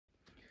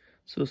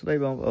សួស្តី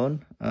បងប្អូន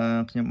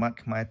ខ្ញុំបាទ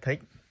ខ្មែរថិច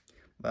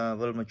បាទ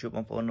វិលមកជួបប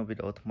ងប្អូននៅវី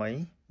ដេអូថ្មី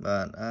បា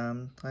ទ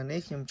ថ្ងៃនេះ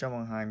ខ្ញុំចង់ប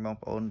ង្ហាញបង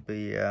ប្អូនពី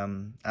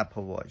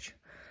Apple Watch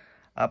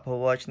Apple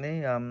Watch នេះ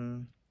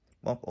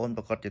បងប្អូន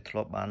ប្រកាសជាធ្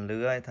លាប់បានឮ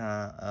ហើយថា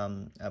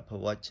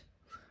Apple Watch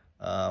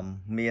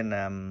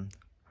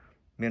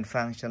មាន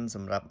function ស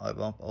ម្រាប់ឲ្យ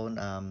បងប្អូន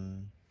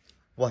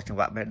វាស់ចង្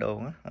វាក់បេះដូង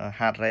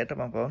heart rate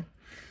បងប្អូន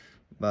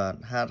បាទ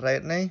heart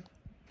rate នេះ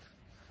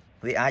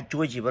វាអាច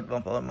ជួយជីវិតប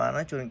ងប្អូនបាន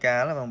ជួនកា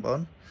លបងប្អូ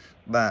ន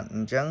បាទអ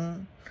ញ្ចឹង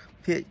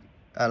ភាគ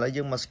ឥឡូវ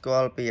យើងមកស្គា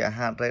ល់ពី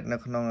heart rate នៅ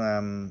ក្នុង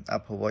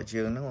Apple Watch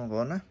យើងហ្នឹងបងប្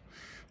អូនណា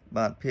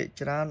បាទភាគ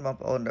ច្រើនបង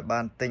ប្អូនដែលបា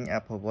នទិញ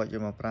Apple Watch យ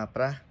កមកប្រើ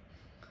ប្រាស់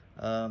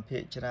ភា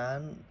គច្រើន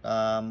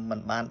มัน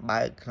បាន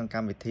បើកក្នុងក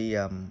ម្មវិធី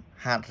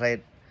heart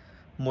rate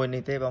មួយ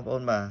នេះទេបងប្អូ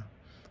នបាទ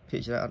ភាគ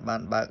ច្រើនអត់បាន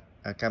បើក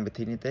កម្មវិ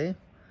ធីនេះទេ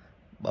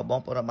បើបង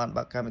ប្អូនអត់បាន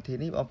បើកកម្មវិធី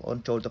នេះបងប្អូន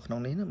ចូលទៅក្នុង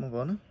នេះណាបងប្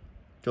អូនណា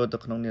ចូលទៅ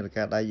ក្នុងនាឡិ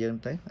កាដៃយើង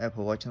ទៅ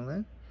Apple Watch ហ្នឹងទៅ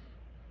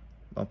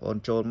បងប្អូន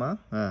ចូលម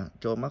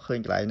កឃើញ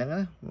កន្លែងហ្នឹង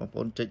ណាបងប្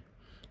អូនចុច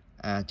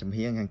ចំ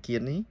ហៀងខាងគៀ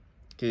ននេះ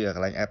គឺក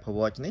ន្លែង Apple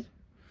Watch នេះ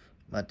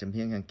បាទចំ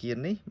ហៀងខាងគៀន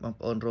នេះបង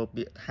ប្អូនរក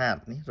ពាក្យ heart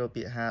នេះរក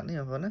ពាក្យ heart នេះ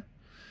បងប្អូនណា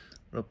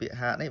រកពាក្យ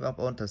heart នេះបង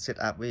ប្អូនត្រូវ set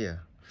up វា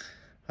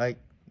ហើយ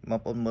បង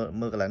ប្អូន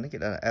មើលកន្លែងនេះគេ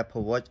ថា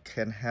Apple Watch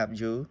can help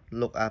you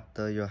look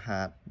after your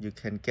heart you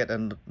can get a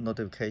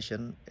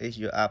notification if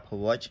your Apple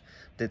Watch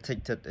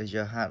detected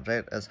your heart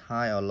rate is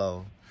high or low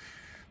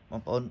ប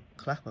ងប្អូន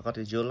ខ្លះប្រកាស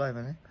ជាយល់ហើយ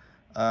មែនទេ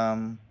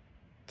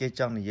គេ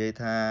ចង់និយាយ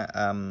ថា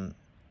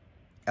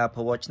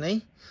Apple Watch នេះ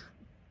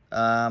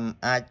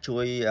អាចជួ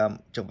យ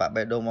ចង្វាក់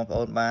បេះដូងបងប្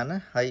អូនបានណា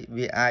ហើយ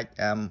វាអាច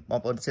បង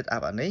ប្អូន set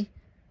up អានេះ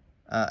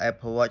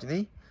Apple Watch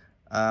នេះ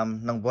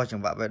នឹងវាស់ច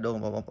ង្វាក់បេះដូង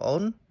របស់បងប្អូ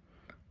ន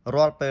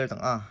រាល់ពេលទាំ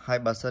ងអស់ហើយ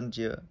បើសិន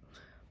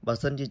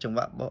ជាចង្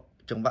វាក់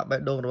បេះ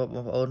ដូងរបស់ប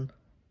ងប្អូន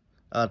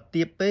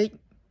ទាបពេក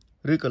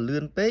ឬក៏លឿ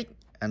នពេក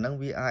អាហ្នឹង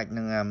វាអាច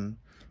នឹង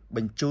ប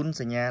ញ្ជូន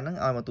សញ្ញាហ្នឹង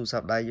ឲ្យមកទូរស័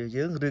ព្ទដៃ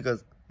យើងឬក៏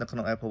នៅក្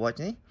នុង Apple Watch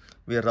នេះ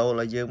វារ៉ូល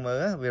ឲ្យយើងមើ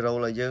លវារ៉ូល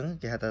ឲ្យយើង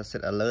គេហៅថា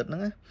set alert ហ្នឹ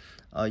ង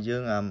ឲ្យយើ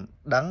ង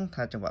ដឹង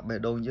ថាចង្វាក់បេះ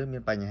ដូងយើងមា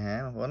នបញ្ហា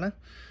បងប្អូនណា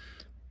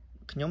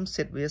ខ្ញុំ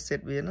set វា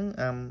ហ្នឹង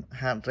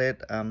heart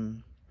rate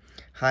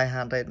high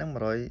heart rate ហ្នឹង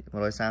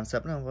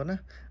130ណាបងប្អូនណា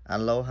អា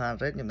low heart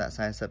rate ខ្ញុំដាក់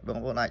40បង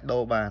ប្អូនអាចដូ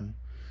របាន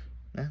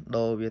ណា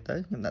ដូរវាទៅ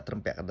ខ្ញុំដាក់ត្រឹម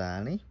ពាក់កណ្ដាល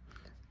នេះ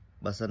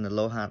បើសិន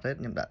low heart rate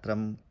ខ្ញុំដាក់ត្រឹម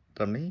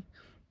នេះ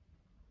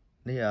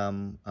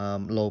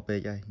low ពេក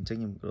ហើយអញ្ចឹង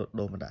ខ្ញុំ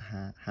ដូរមកដាក់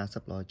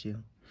50ល្អជាង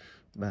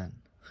បាទ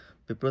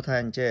ពីព្រោះថា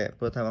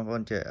បងប្អូ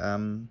នចេះ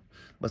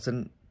បើសិន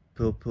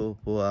ព្រោះ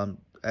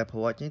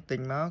Apple Watch នេះទិញ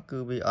មកគឺ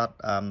វាអ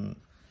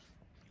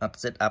ត់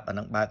set up អា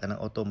នឹងបើកអានឹង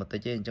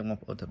automatic ទេអញ្ចឹងបង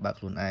ប្អូនត្រូវបើក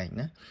ខ្លួនឯង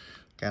ណា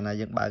កាលណា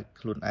យើងបើក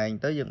ខ្លួនឯង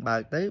ទៅយើងបើ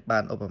កទៅបា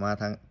នឧបមា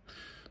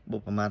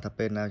ថា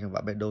ពេលណាចង្វា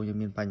ក់បេះដូងយើង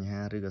មានបញ្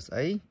ហាឬក៏ស្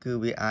អីគឺ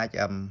វាអាច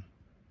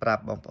ប្រា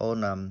ប់បងប្អូន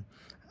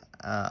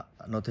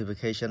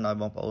notification ឲ្យ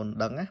បងប្អូន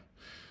ដឹងណា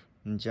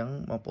អញ្ចឹង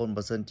បងប្អូន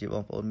បើសិនជាប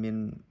ងប្អូនមាន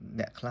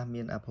អ្នកខ្លះ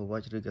មាន Apple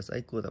Watch ឬក៏ស្អី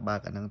គួរតែបើក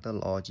អាហ្នឹងទៅ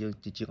ល្អ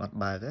ជាងអត់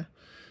បើកណា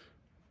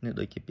នេះ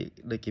ដូច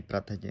គេប្រា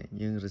ប់ថា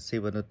យើង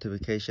receive a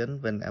notification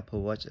when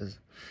Apple Watch is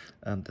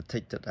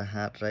detected a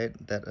heart rate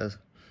that is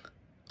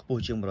ខ្ព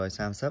ស់ជាង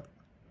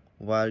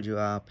130 while you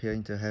are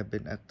appearing to have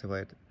been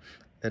activated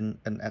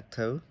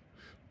inactive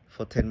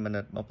for 10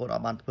 minutes បងប្អូនអ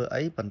ត់បានធ្វើ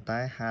អីប៉ុន្តែ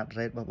heart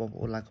rate របស់បងប្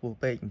អូនឡើងខ្ពស់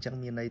ពេកអញ្ចឹង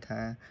មានន័យ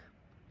ថា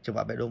ចង្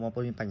វាក់បេះដូងបងប្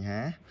អូនមានបញ្ហា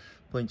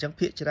ព្រោះអញ្ចឹង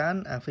ភាគច្រើន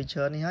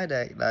feature នេះហើយ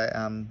ដែល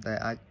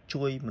អាច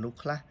ជួយមនុស្ស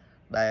ខ្លះ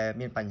ដែល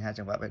មានបញ្ហាច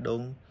ង្វាក់បេះដូ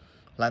ង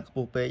ឡើងខ្ព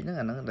ស់ពេកហ្នឹង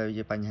អាហ្នឹងដែល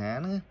ជាបញ្ហា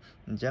ហ្នឹង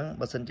អញ្ចឹង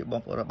បើសិនជាប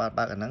ងប្អូនបាន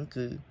បើកអាហ្នឹង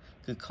គឺ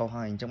ខុស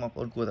ហើយអញ្ចឹងបងប្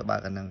អូនគួរតែបើ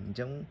កអាហ្នឹងអញ្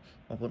ចឹង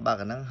បងប្អូនបើក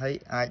អាហ្នឹងហើយ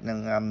អាចនឹង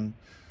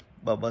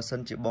បើសិន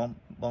ជាប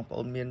ងប្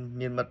អូន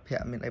មានមិត្តភ័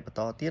ក្តិមានអីបន្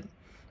តទៀត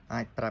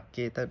អាចប្រាប់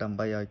គេទៅដើម្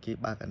បីឲ្យគេ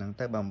បើកអាហ្នឹង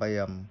ទៅដើម្បី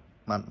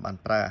បាន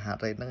ប្រើ heart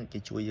rate ហ្នឹងគេ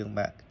ជួយយើង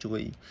ជួ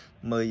យ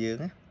មើលយើង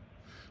ណា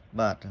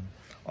បាទ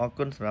អរ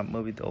គុណសម្រាប់មើ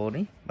លវីដេអូ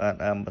នេះបាទ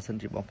បើសិន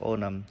ជាបងប្អូ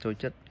នចូល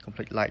ចិត្តកុំភ្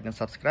លេច like និង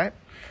subscribe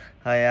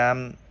ហើយ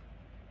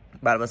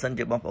បាទបើសិន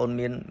ជាបងប្អូន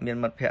មាន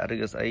មិត្តភ័ក្តិឬ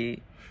ក៏ស្អី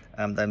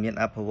ដែលមាន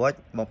Apple Watch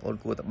បងប្អូន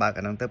គួរតែបើក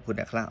អាហ្នឹងទៅព្រោះ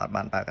អ្នកខ្លះអត់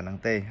បានបើកអាហ្នឹង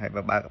ទេហើយ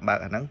បើបើក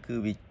អាហ្នឹងគឺ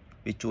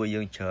វាជួយ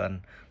យើងច្រើន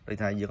ដូច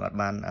ថាយើងអត់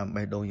បាន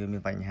បេះដូងយើងមា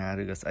នបញ្ហា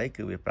ឬក៏ស្អី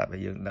គឺវាប្រាប់ឲ្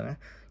យយើងដឹងណា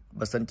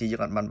បើសិនជាយើ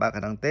ងអត់បានបើក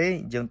អាហ្នឹងទេ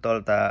យើងតល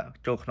តា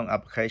ចូលក្នុង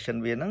application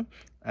វាហ្នឹង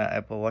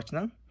Apple Watch ហ្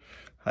នឹង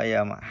ហើយ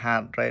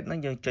heart rate ហ្នឹង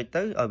យើងចុច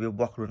ទៅឲ្យវា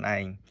វាស់ខ្លួនឯ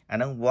ងអា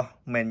ហ្នឹងវាស់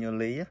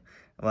manually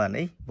បាទ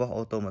នេះវាស់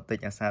automatic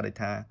អាសាដូច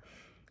ថា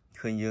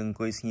ឃើញយើងអង្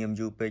គុយស្ងៀម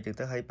យូរពេកចឹង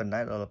ទៅហើយប៉ុន្តែ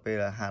ដល់ពេ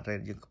ល heart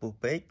rate យើងខ្ពស់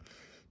ពេក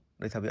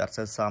ដូចថាវាអត់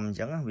សូវសមអញ្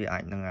ចឹងវាអា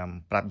ចនឹង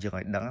ប្រាប់យើង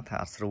ឲ្យដឹងថា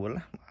អត់ស្រួល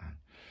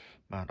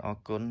បាទអរ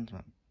គុណសម្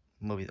រាប់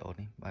មើលវីដេអូ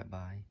នេះបាយ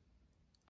បាយ